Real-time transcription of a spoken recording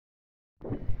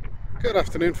Good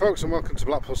afternoon folks, and welcome to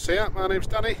Blackpool App. My name's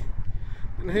Danny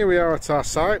and here we are at our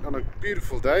site on a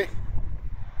beautiful day.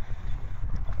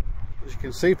 As you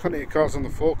can see, plenty of cars on the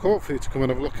forecourt for you to come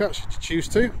and have a look at should you choose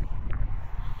to.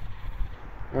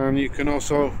 And you can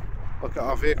also look at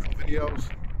our vehicle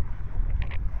videos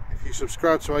if you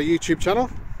subscribe to our YouTube channel,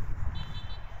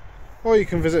 or you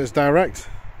can visit us direct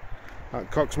at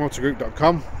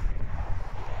coxmotorgroup.com.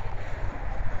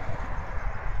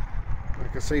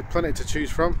 Like I see, plenty to choose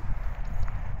from.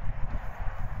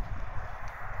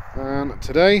 And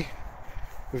today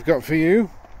we've got for you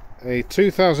a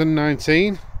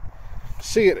 2019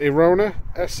 Seat Arona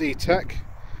SE Tech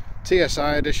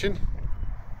TSI edition.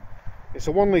 It's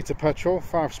a 1 litre petrol,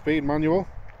 5-speed manual,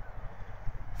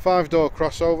 5-door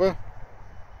crossover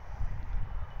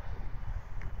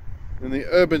in the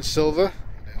urban silver.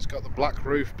 It's got the black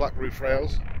roof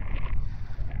rails,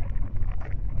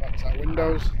 black side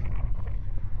windows,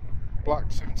 black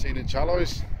 17-inch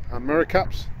alloys and mirror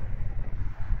caps.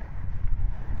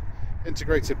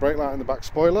 Integrated brake light in the back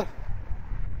spoiler,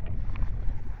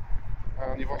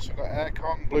 and you've also got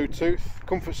aircon, Bluetooth,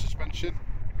 comfort suspension,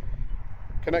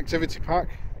 connectivity pack,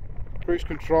 cruise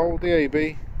control,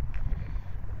 DAB,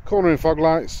 cornering fog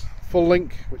lights, full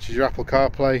link, which is your Apple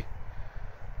CarPlay,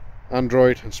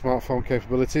 Android and smartphone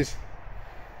capabilities,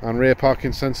 and rear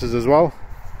parking sensors as well.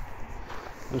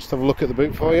 Just have a look at the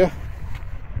boot for you.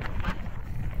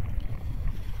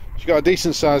 You've got a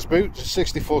decent sized boot,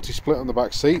 60-40 split on the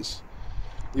back seats.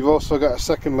 You've also got a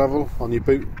second level on your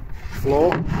boot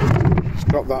floor. Just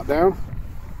drop that down.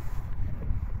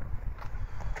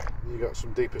 You've got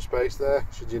some deeper space there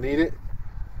should you need it.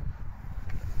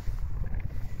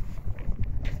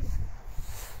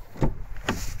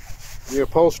 Your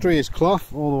upholstery is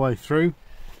cloth all the way through.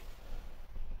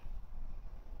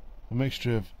 A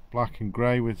mixture of black and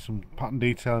grey with some pattern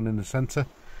detailing in the centre.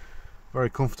 Very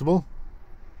comfortable.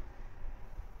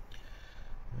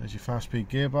 There's your 5-speed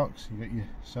gearbox. You've got your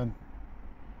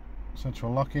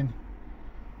central locking,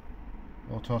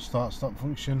 auto start stop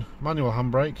function, manual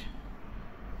handbrake,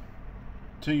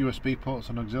 2 USB ports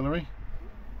and auxiliary.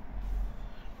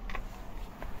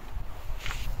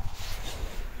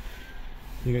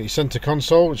 You got your centre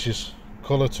console, which is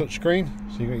colour touchscreen.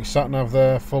 So you got your sat nav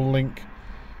there, full link,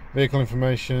 vehicle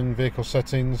information, vehicle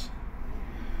settings.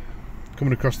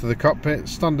 Coming across to the cockpit,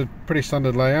 pretty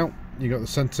standard layout. You got the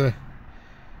centre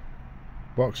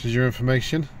box is your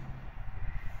information,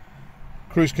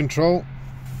 cruise control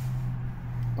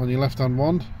on your left hand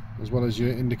wand, as well as your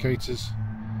indicators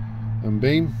and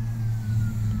beam.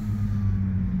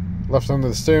 Left hand of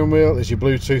the steering wheel is your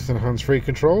Bluetooth and hands-free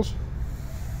controls.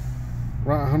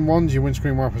 Right hand wand, your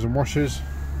windscreen wipers and washers,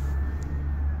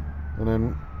 and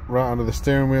then right under the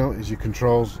steering wheel is your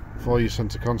controls for your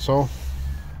center console,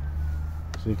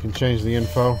 so you can change the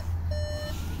info.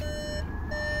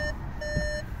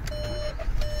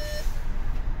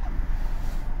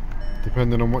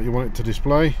 Depending on what you want it to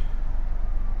display.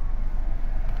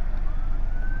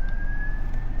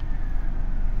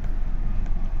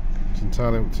 It's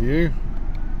entirely up to you.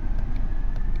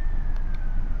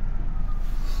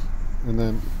 And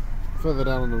then further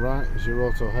down on the right is your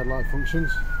auto headlight functions,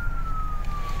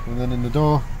 and then in the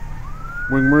door,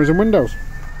 wing mirrors and windows.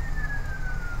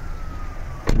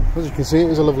 As you can see, it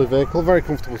is a lovely vehicle, very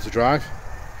comfortable to drive.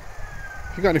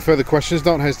 If you've got any further questions,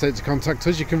 don't hesitate to contact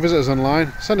us. You can visit us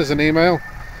online, send us an email,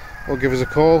 or give us a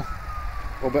call,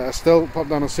 or better still, pop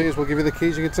down and see us. We'll give you the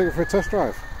keys, you can take it for a test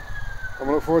drive, and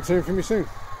we look forward to hearing from you soon.